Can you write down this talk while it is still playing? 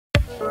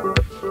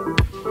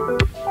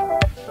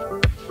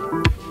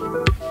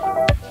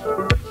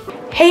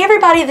Hey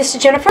everybody, this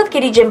is Jennifer with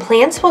Getty Gym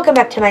Plans. Welcome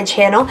back to my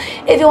channel.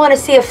 If you want to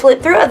see a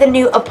flip through of the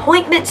new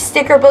appointment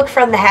sticker book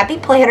from the Happy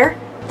Planner,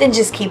 then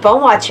just keep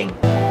on watching.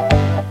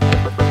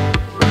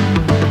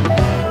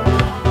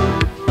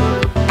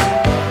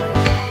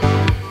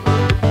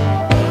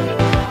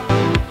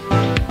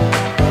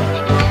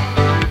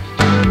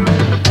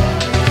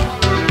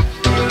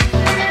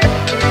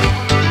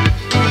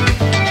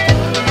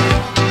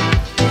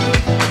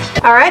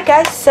 Alright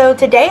guys, so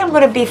today I'm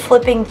going to be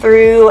flipping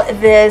through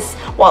this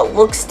what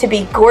looks to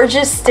be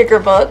gorgeous sticker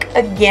book.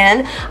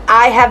 Again,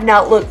 I have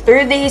not looked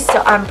through these,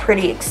 so I'm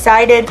pretty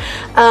excited.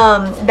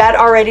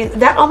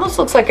 That almost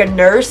looks like a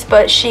nurse,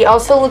 but she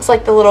also looks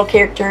like the little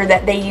character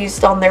that they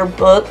used on their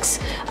books,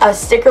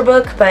 sticker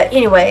book. But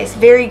anyways,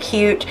 very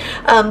cute.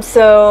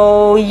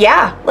 So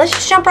yeah, let's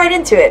just jump right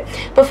into it.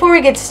 Before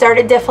we get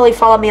started, definitely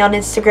follow me on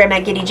Instagram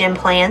at Getty Gym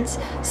Plans.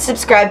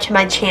 Subscribe to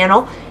my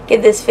channel.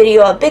 Give this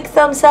video a big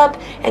thumbs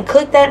up and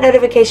click that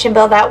notification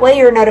bell. That way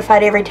you're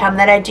notified every time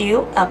that I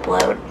do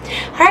upload.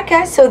 Alright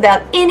guys, so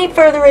without any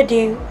further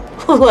ado,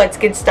 let's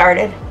get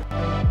started.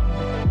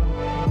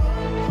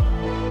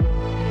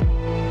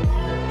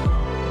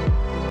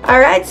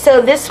 Alright,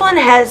 so this one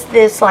has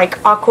this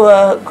like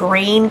aqua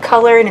green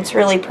color and it's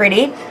really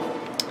pretty.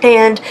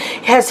 And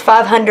it has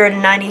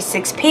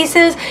 596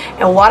 pieces,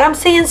 and what I'm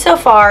seeing so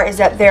far is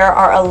that there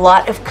are a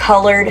lot of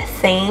colored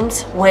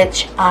themes,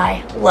 which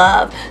I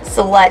love.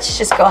 So let's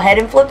just go ahead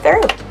and flip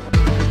through.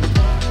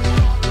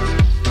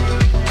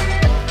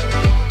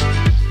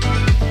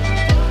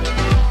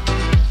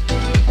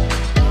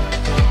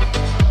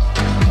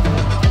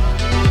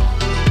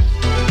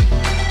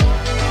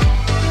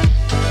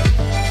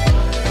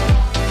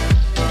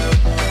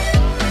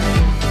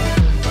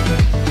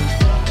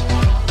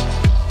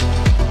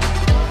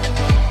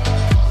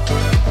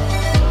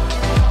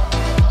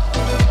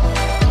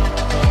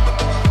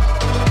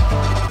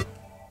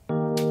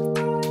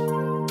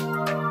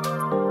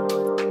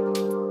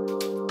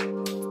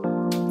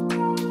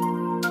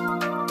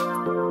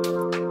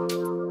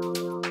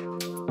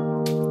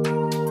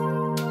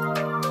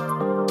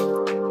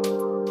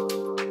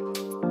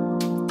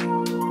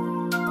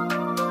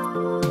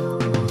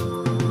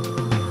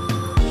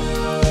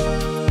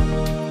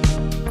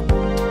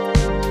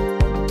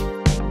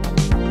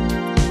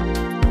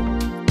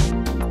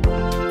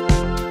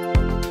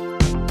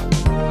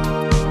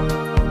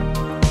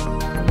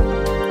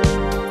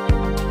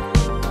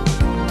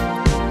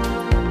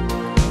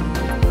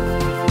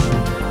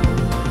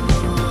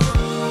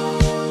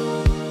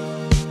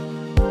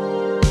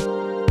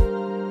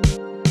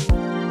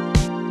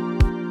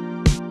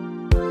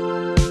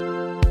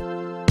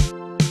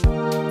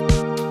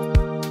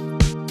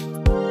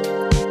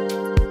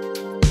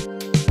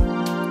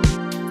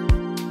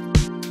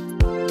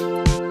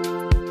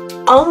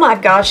 Oh my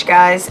gosh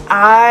guys,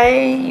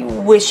 I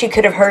wish you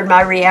could have heard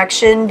my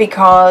reaction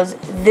because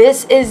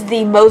this is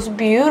the most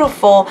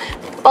beautiful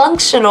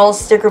functional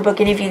sticker book,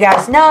 and if you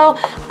guys know,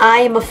 I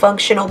am a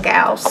functional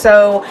gal,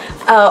 so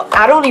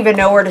I don't even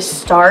know where to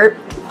start.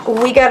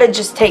 We gotta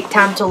just take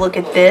time to look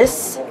at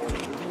this.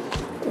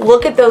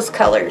 Look at those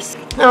colors.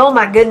 Oh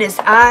my goodness,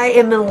 I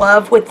am in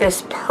love with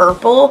this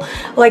purple.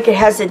 Like it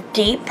has a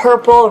deep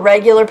purple,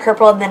 regular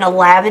purple, and then a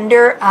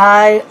lavender.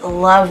 I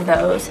love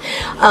those.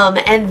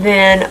 And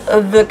then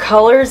the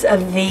colors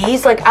of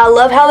these, like I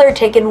love how they're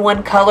taking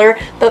one color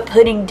but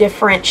putting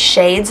different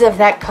shades of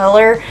that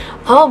color.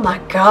 Oh my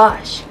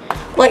gosh.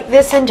 Like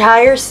this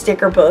entire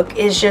sticker book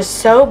is just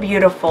so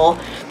beautiful.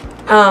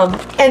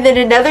 And then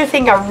another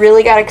thing I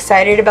really got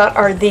excited about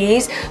are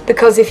these,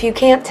 because if you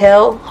can't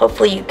tell,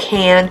 hopefully you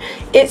can,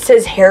 it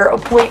says hair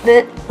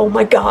appointment. Oh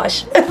my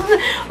gosh.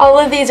 All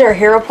of these are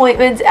hair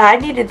appointments. I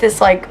needed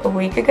this like a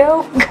week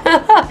ago.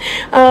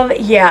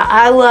 Yeah,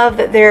 I love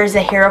that there's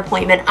a hair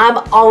appointment. I'm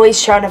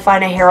always trying to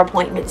find a hair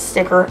appointment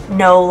sticker,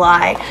 no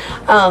lie.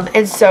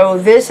 And so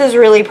this is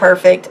really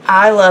perfect.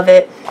 I love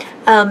it.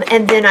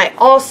 And then I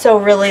also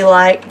really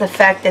like the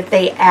fact that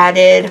they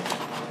added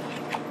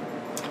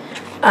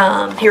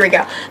here we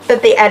go,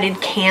 that they added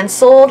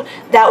canceled.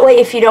 That way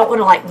if you don't want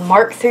to like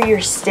mark through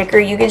your sticker,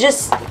 you can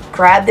just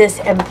grab this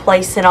and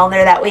place it on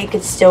there. That way you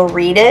could still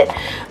read it.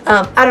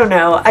 I don't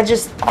know,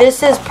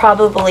 this is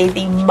probably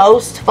the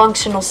most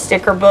functional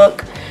sticker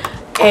book,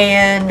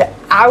 and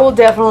I will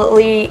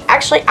definitely,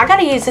 actually I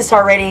gotta use this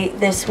already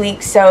this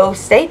week, so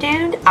stay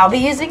tuned. I'll be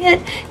using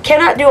it.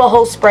 Cannot do a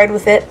whole spread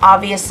with it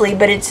obviously,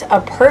 but it's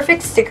a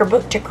perfect sticker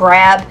book to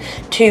grab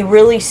to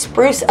really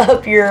spruce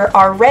up your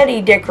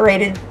already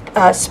decorated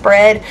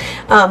spread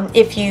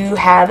if you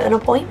have an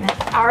appointment.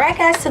 Alright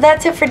guys, so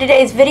that's it for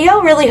today's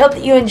video. Really hope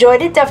that you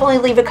enjoyed it. Definitely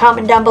leave a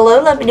comment down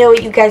below. Let me know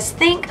what you guys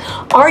think.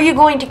 Are you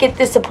going to get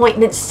this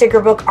appointment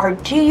sticker book, or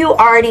do you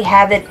already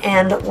have it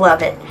and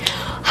love it?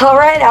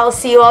 Alright, I'll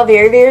see you all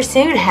very, very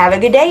soon. Have a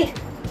good day.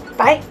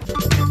 Bye.